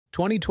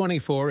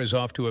2024 is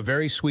off to a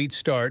very sweet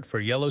start for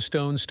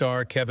Yellowstone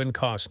star Kevin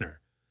Costner.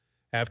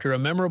 After a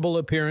memorable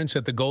appearance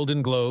at the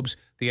Golden Globes,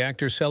 the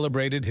actor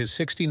celebrated his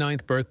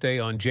 69th birthday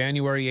on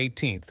January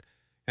 18th,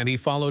 and he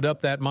followed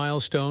up that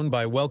milestone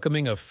by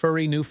welcoming a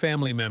furry new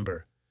family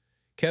member.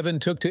 Kevin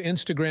took to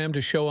Instagram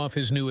to show off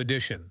his new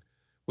addition,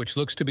 which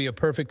looks to be a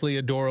perfectly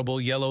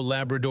adorable yellow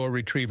Labrador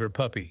Retriever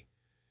puppy.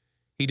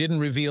 He didn't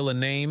reveal a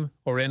name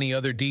or any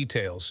other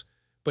details,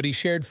 but he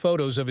shared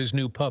photos of his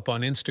new pup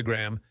on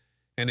Instagram,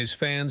 and his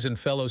fans and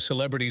fellow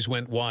celebrities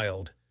went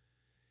wild.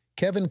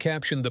 Kevin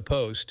captioned the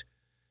post,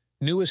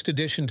 "Newest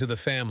addition to the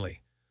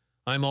family.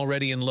 I'm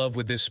already in love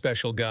with this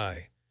special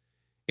guy."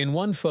 In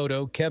one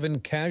photo, Kevin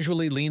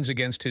casually leans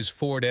against his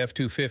Ford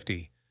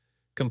F-250,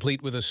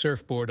 complete with a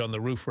surfboard on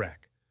the roof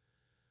rack,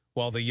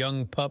 while the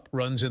young pup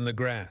runs in the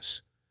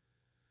grass.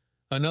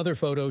 Another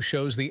photo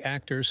shows the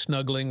actor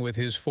snuggling with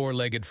his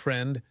four-legged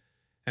friend,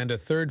 and a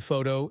third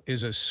photo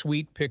is a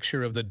sweet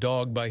picture of the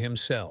dog by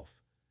himself.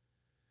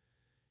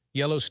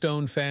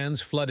 Yellowstone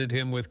fans flooded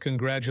him with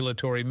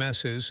congratulatory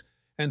messages,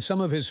 and some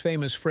of his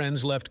famous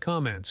friends left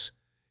comments.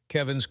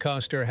 Kevin's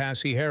co-star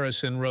Hassie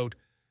Harrison wrote,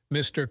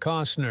 "Mr.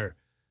 Costner,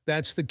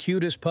 that's the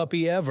cutest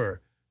puppy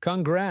ever.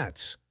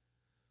 Congrats.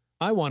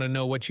 I want to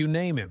know what you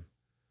name him."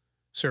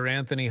 Sir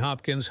Anthony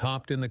Hopkins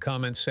hopped in the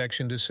comments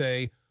section to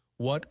say,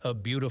 "What a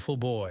beautiful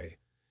boy."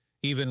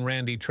 Even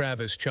Randy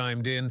Travis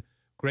chimed in,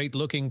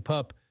 "Great-looking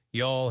pup,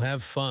 y'all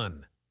have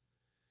fun."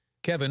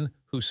 Kevin,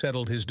 who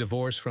settled his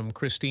divorce from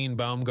Christine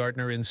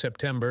Baumgartner in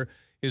September,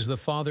 is the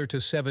father to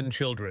 7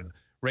 children,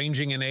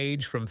 ranging in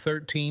age from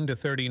 13 to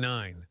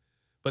 39.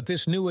 But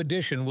this new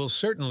addition will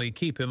certainly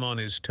keep him on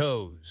his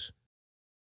toes.